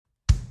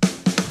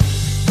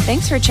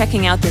Thanks for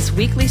checking out this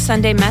weekly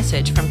Sunday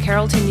message from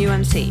Carrollton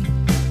UMC.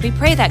 We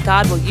pray that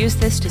God will use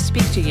this to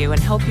speak to you and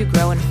help you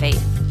grow in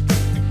faith.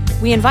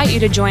 We invite you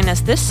to join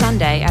us this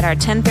Sunday at our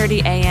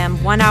 10:30 a.m.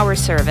 1-hour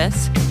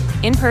service,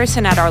 in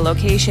person at our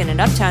location in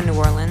Uptown New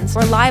Orleans,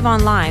 or live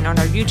online on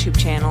our YouTube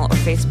channel or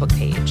Facebook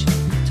page.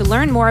 To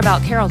learn more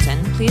about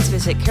Carrollton, please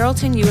visit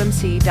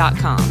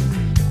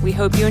carrolltonumc.com. We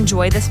hope you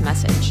enjoy this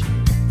message.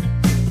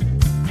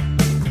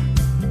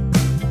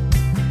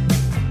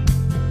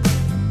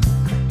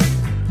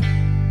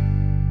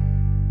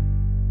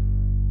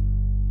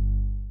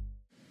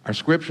 Our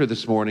scripture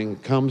this morning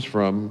comes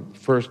from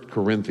 1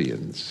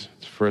 Corinthians.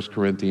 It's 1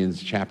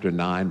 Corinthians chapter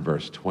 9,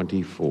 verse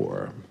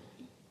 24.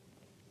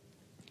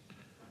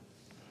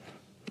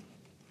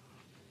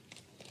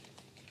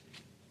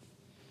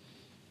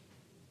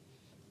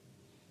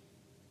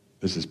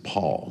 This is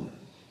Paul.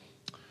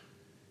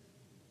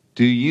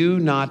 Do you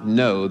not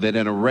know that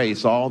in a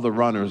race all the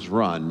runners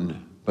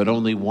run, but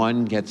only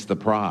one gets the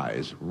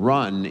prize?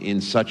 Run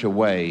in such a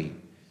way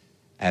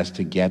as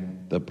to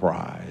get the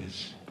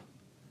prize.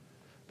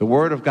 The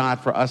word of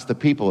God for us, the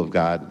people of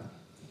God.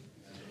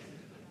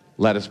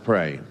 Let us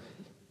pray.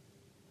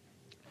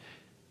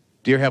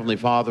 Dear Heavenly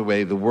Father,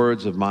 may the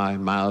words of my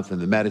mouth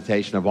and the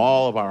meditation of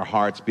all of our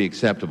hearts be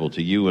acceptable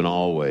to you in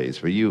all ways,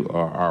 for you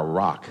are our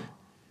rock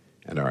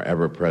and our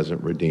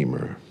ever-present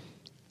Redeemer.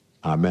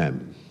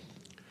 Amen.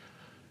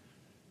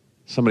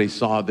 Somebody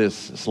saw this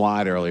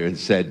slide earlier and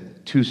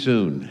said, too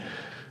soon.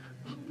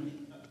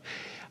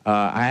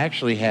 I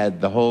actually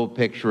had the whole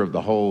picture of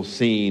the whole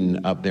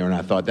scene up there, and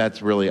I thought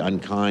that's really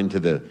unkind to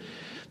the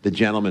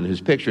gentleman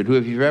who's pictured, who,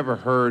 if you've ever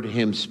heard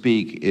him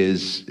speak,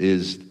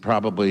 is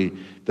probably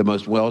the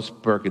most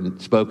well-spoken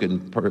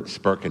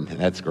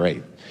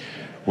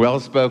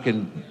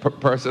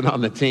person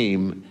on the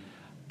team,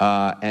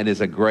 and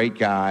is a great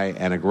guy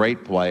and a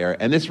great player.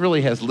 And this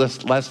really has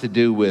less to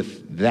do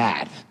with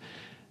that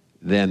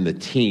than the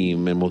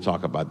team, and we'll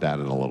talk about that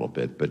in a little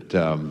bit. But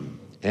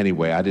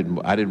anyway, I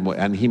didn't,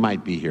 and he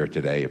might be here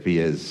today. If he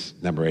is,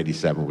 number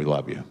 87, we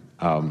love you.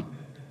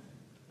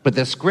 But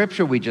the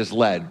scripture we just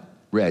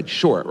read,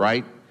 short,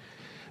 right?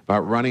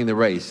 About running the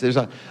race. There's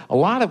a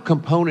lot of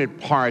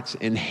component parts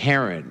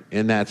inherent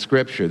in that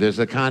scripture. There's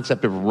the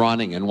concept of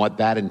running and what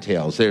that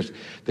entails. There's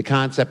the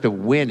concept of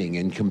winning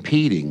and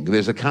competing.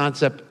 There's a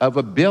concept of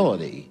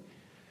ability.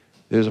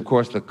 There's, of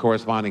course, the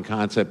corresponding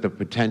concept of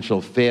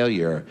potential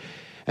failure.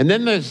 And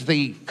then there's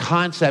the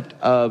concept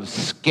of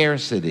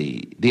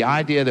scarcity, the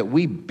idea that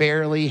we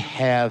barely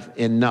have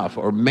enough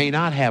or may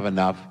not have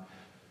enough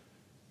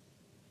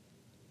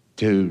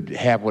to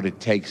have what it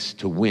takes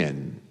to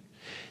win.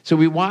 So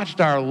we watched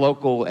our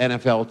local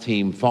NFL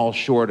team fall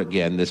short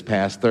again this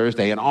past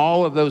Thursday, and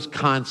all of those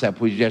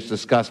concepts we just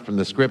discussed from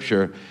the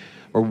scripture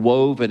are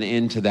woven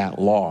into that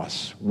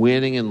loss: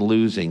 winning and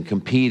losing,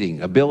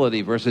 competing,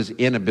 ability versus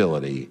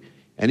inability,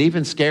 and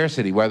even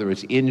scarcity, whether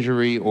it's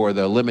injury or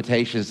the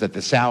limitations that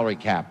the salary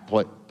cap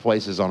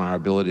places on our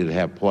ability to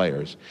have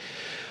players.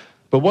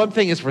 But one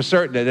thing is for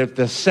certain, that if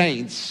the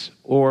Saints,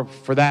 or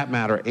for that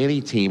matter,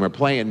 any team, are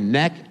playing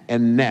neck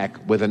and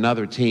neck with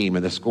another team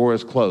and the score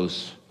is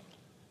close,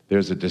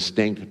 there's a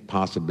distinct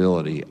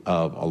possibility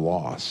of a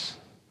loss.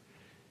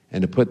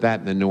 And to put that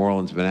in the New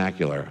Orleans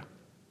vernacular,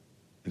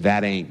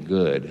 that ain't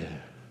good.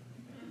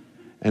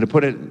 And to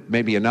put it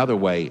maybe another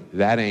way,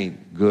 that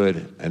ain't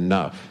good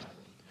enough.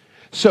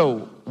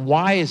 So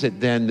why is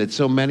it then that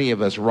so many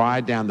of us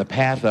ride down the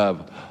path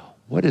of,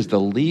 what is the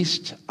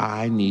least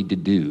I need to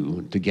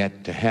do to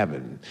get to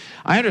heaven?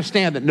 I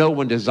understand that no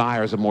one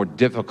desires a more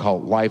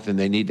difficult life than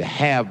they need to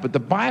have, but the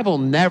Bible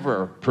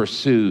never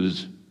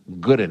pursues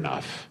good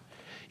enough.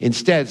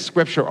 Instead,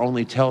 Scripture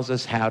only tells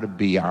us how to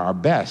be our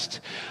best.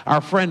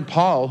 Our friend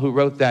Paul, who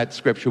wrote that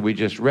scripture we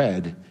just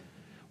read,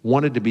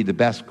 wanted to be the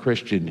best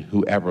Christian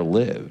who ever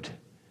lived.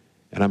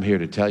 And I'm here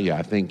to tell you,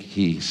 I think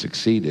he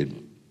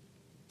succeeded.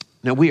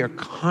 Now, we are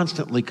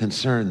constantly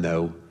concerned,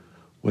 though,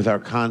 with our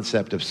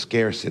concept of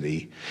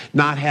scarcity,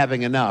 not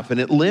having enough, and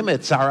it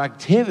limits our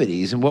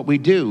activities and what we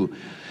do.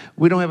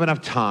 We don't have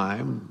enough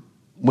time,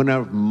 we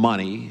don't have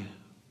money,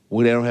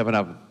 we don't have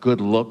enough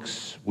good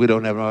looks, we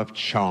don't have enough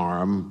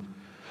charm,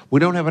 we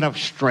don't have enough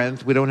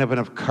strength, we don't have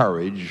enough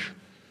courage,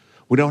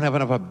 we don't have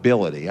enough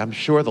ability. I'm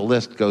sure the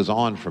list goes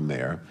on from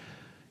there.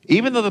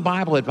 Even though the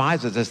Bible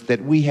advises us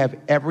that we have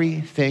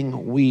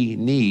everything we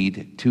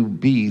need to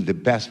be the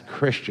best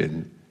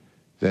Christian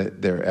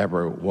that there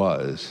ever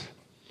was.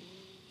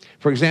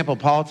 For example,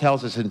 Paul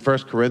tells us in 1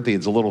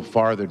 Corinthians, a little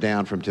farther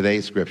down from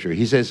today's scripture,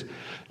 he says,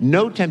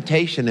 no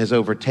temptation has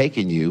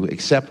overtaken you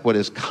except what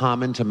is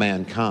common to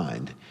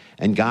mankind,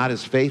 and God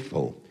is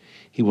faithful.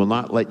 He will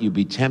not let you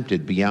be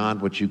tempted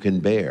beyond what you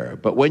can bear.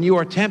 But when you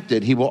are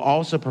tempted, he will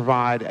also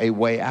provide a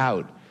way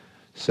out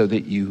so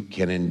that you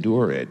can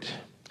endure it.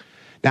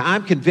 Now,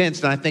 I'm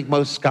convinced, and I think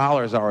most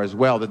scholars are as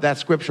well, that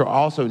scripture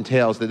also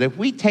entails that if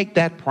we take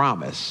that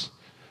promise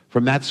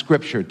from that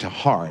scripture to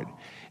heart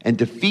and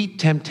defeat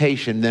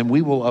temptation, then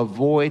we will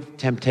avoid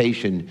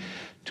temptation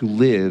to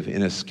live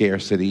in a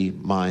scarcity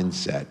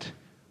mindset.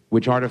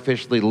 which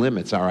artificially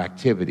limits our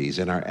activities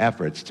and our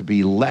efforts to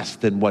be less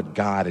than what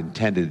God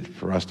intended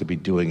for us to be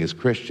doing as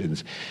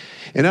Christians.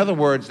 In other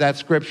words, that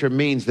scripture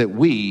means that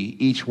we,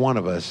 each one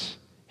of us,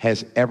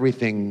 has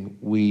everything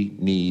we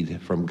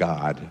need from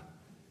God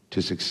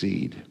to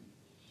succeed.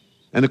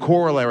 And the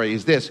corollary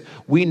is this: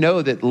 we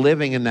know that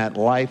living in that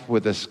life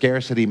with a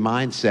scarcity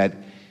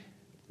mindset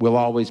will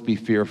always be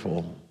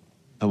fearful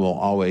and will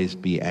always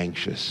be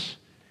anxious.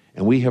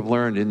 And we have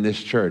learned in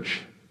this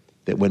church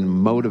that when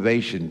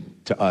motivation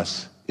to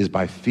us is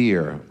by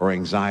fear or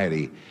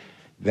anxiety,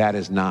 that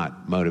is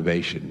not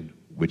motivation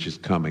which is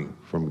coming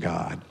from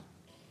God.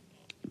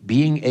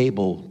 Being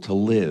able to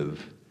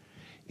live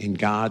in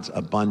God's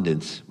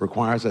abundance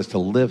requires us to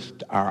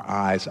lift our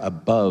eyes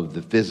above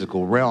the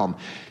physical realm.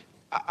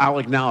 I'll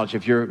acknowledge,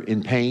 if you're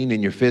in pain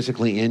and you're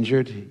physically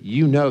injured,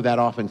 you know that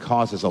often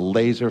causes a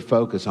laser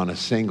focus on a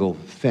single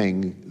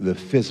thing, the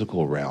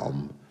physical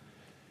realm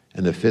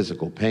and the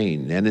physical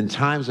pain. And in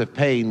times of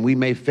pain, we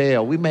may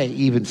fail. We may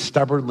even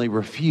stubbornly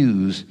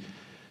refuse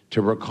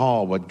to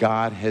recall what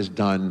God has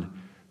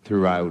done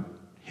throughout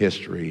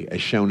history,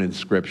 as shown in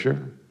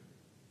Scripture,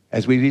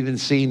 as we've even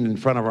seen in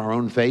front of our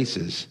own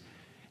faces.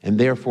 And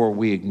therefore,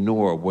 we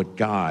ignore what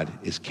God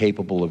is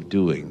capable of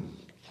doing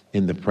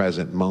in the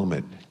present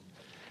moment.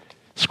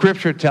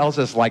 Scripture tells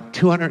us like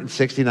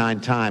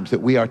 269 times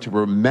that we are to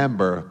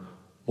remember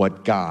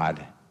what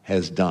God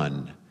has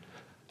done.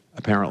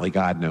 Apparently,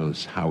 God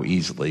knows how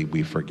easily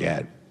we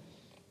forget.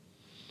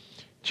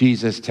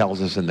 Jesus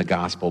tells us in the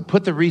gospel,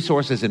 put the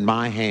resources in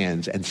my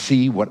hands and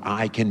see what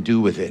I can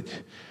do with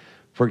it.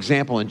 For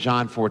example, in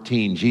John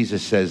 14,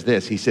 Jesus says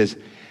this. He says,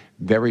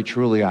 very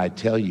truly I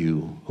tell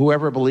you,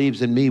 whoever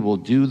believes in me will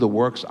do the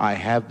works I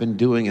have been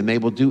doing, and they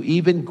will do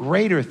even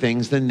greater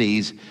things than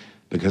these,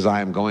 because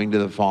I am going to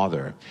the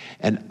Father.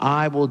 And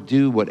I will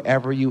do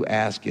whatever you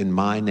ask in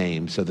my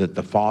name, so that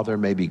the Father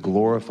may be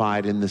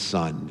glorified in the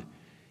Son.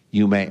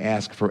 You may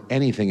ask for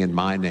anything in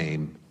my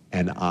name,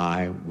 and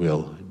I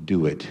will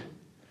do it.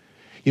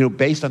 You know,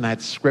 based on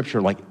that scripture,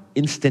 like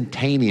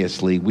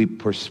instantaneously,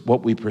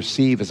 what we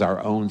perceive as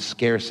our own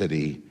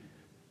scarcity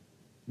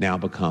now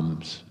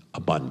becomes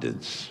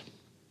abundance.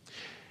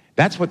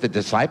 That's what the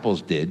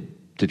disciples did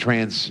to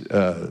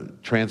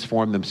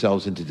transform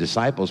themselves into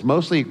disciples.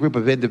 Mostly a group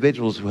of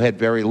individuals who had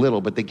very little,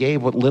 but they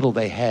gave what little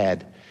they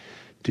had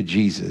to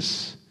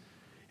Jesus.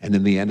 And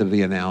in the end of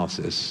the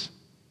analysis,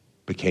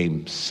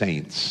 became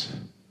saints.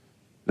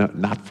 No,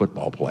 not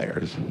football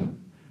players,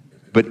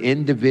 but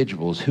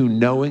individuals who,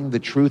 knowing the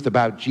truth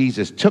about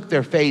Jesus, took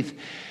their faith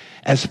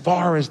as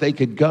far as they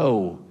could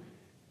go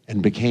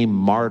and became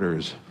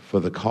martyrs for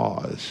the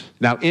cause.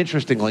 Now,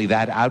 interestingly,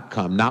 that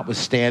outcome,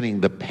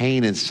 notwithstanding the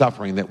pain and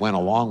suffering that went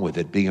along with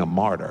it, being a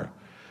martyr,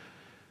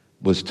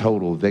 was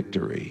total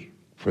victory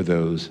for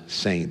those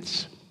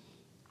saints.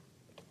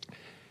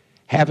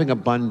 Having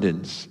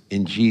abundance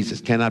in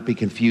Jesus cannot be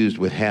confused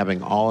with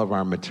having all of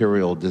our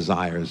material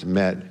desires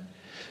met.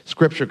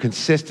 Scripture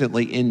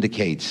consistently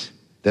indicates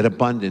that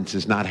abundance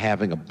is not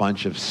having a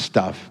bunch of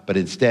stuff, but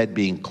instead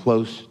being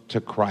close to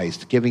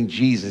Christ, giving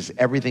Jesus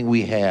everything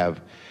we have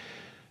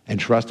and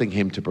trusting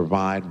him to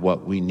provide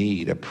what we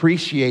need.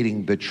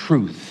 Appreciating the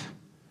truth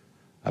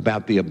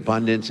about the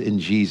abundance in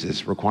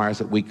Jesus requires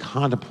that we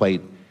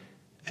contemplate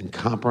and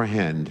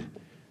comprehend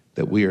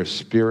that we are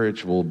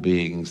spiritual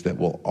beings that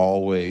will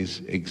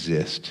always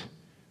exist,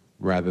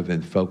 rather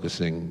than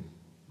focusing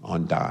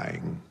on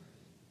dying.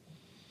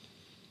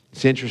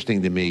 It's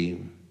interesting to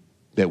me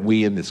that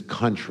we in this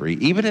country,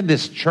 even in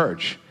this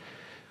church,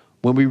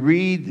 when we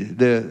read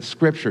the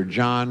scripture,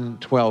 John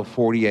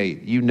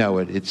 12:48, you know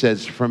it. It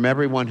says, from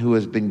everyone who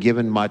has been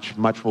given much,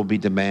 much will be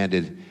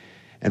demanded.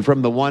 And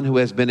from the one who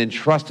has been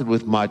entrusted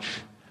with much,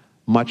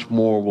 much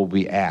more will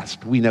be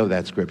asked. We know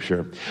that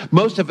scripture.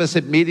 Most of us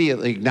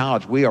immediately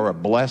acknowledge we are a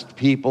blessed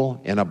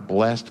people in a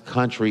blessed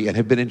country and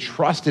have been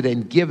entrusted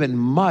and given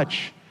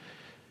much.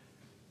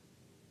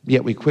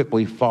 Yet we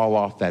quickly fall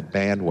off that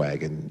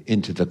bandwagon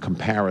into the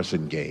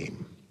comparison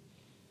game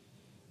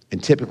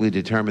and typically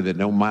determine that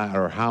no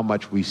matter how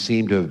much we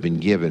seem to have been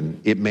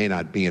given, it may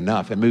not be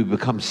enough. And we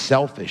become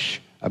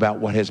selfish about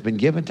what has been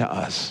given to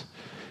us.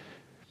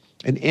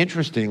 And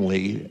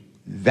interestingly,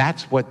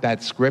 that's what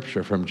that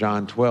scripture from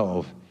John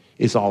 12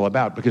 is all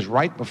about. Because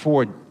right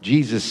before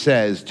Jesus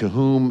says, to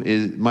whom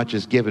much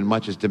is given,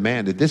 much is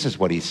demanded, this is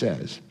what he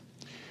says.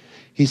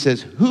 He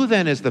says, who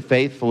then is the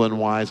faithful and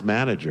wise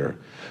manager,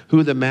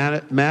 who the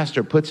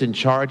master puts in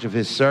charge of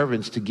his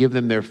servants to give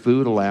them their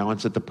food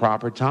allowance at the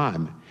proper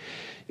time?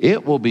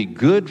 It will be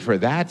good for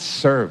that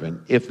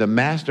servant if the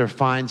master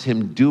finds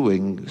him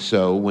doing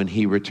so when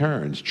he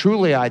returns.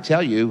 Truly, I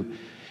tell you,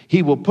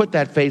 he will put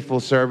that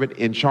faithful servant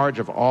in charge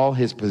of all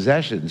his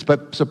possessions.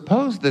 But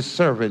suppose the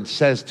servant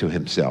says to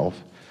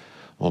himself,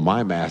 well,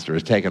 my master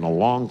has taken a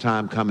long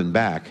time coming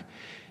back.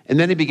 And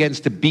then he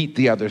begins to beat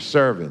the other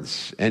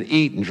servants and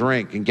eat and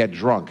drink and get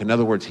drunk. In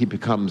other words, he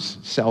becomes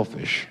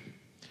selfish.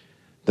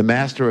 The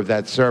master of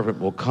that servant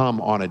will come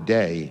on a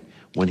day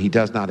when he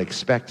does not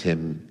expect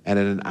him, and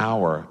at an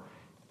hour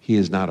he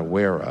is not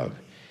aware of.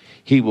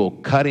 He will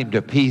cut him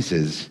to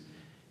pieces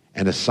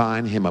and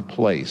assign him a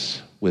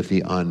place with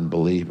the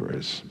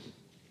unbelievers.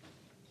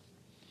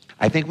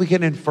 I think we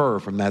can infer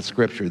from that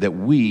scripture that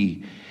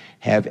we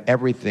have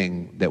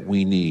everything that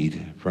we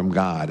need from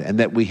God, and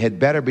that we had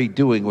better be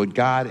doing what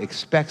God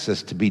expects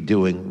us to be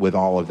doing with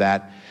all of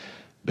that,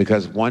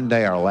 because one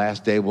day our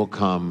last day will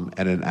come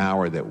at an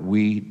hour that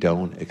we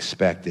don't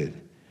expect it.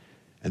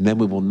 And then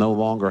we will no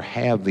longer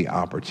have the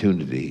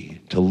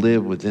opportunity to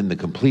live within the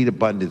complete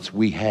abundance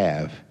we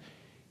have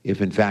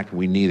if, in fact,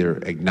 we neither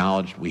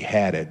acknowledged we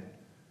had it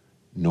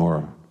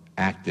nor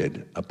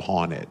acted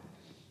upon it.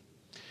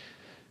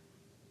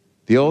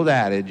 The old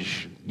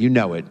adage, you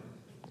know it,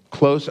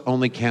 close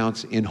only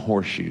counts in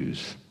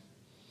horseshoes.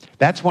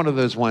 That's one of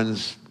those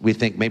ones we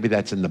think maybe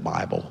that's in the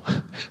Bible.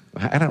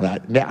 I don't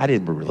know. I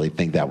didn't really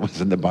think that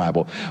was in the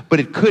Bible, but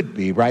it could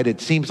be, right?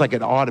 It seems like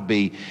it ought to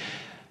be.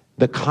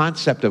 The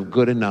concept of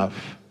good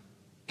enough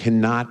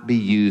cannot be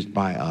used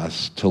by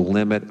us to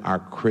limit our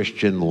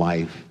Christian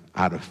life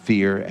out of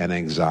fear and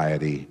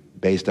anxiety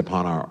based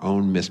upon our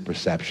own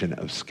misperception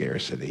of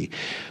scarcity.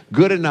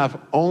 Good enough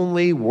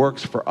only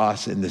works for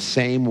us in the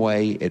same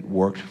way it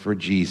worked for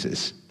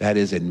Jesus. That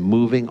is, in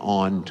moving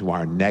on to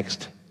our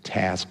next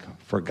task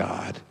for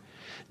God.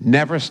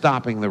 Never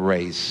stopping the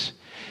race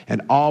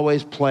and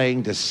always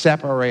playing to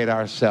separate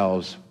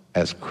ourselves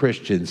as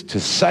Christians to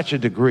such a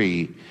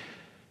degree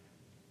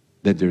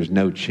that there's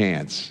no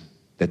chance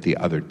that the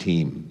other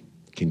team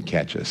can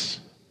catch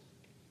us.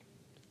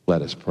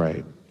 Let us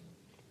pray.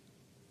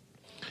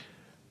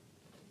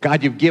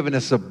 God, you've given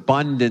us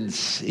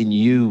abundance in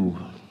you,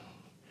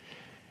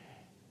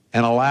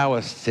 and allow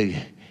us to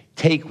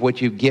take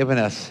what you've given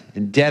us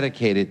and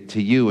dedicate it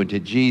to you and to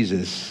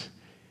Jesus.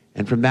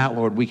 And from that,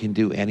 Lord, we can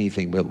do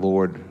anything, but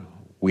Lord,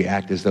 we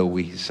act as though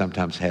we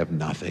sometimes have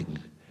nothing.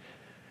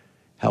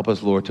 Help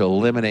us, Lord, to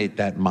eliminate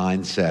that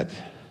mindset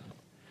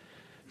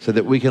so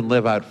that we can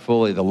live out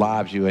fully the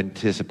lives you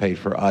anticipate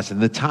for us. And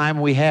the time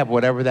we have,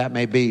 whatever that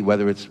may be,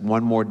 whether it's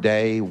one more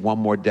day, one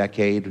more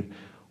decade,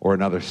 or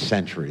another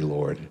century,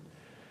 Lord.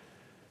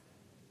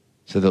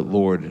 So that,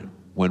 Lord,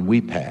 when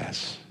we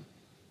pass,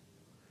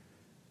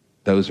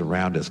 those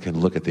around us can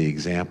look at the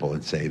example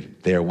and say,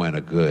 there went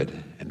a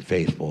good and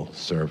faithful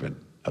servant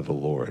of the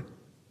Lord.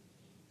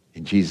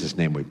 In Jesus'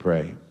 name we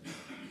pray.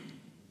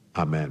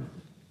 Amen.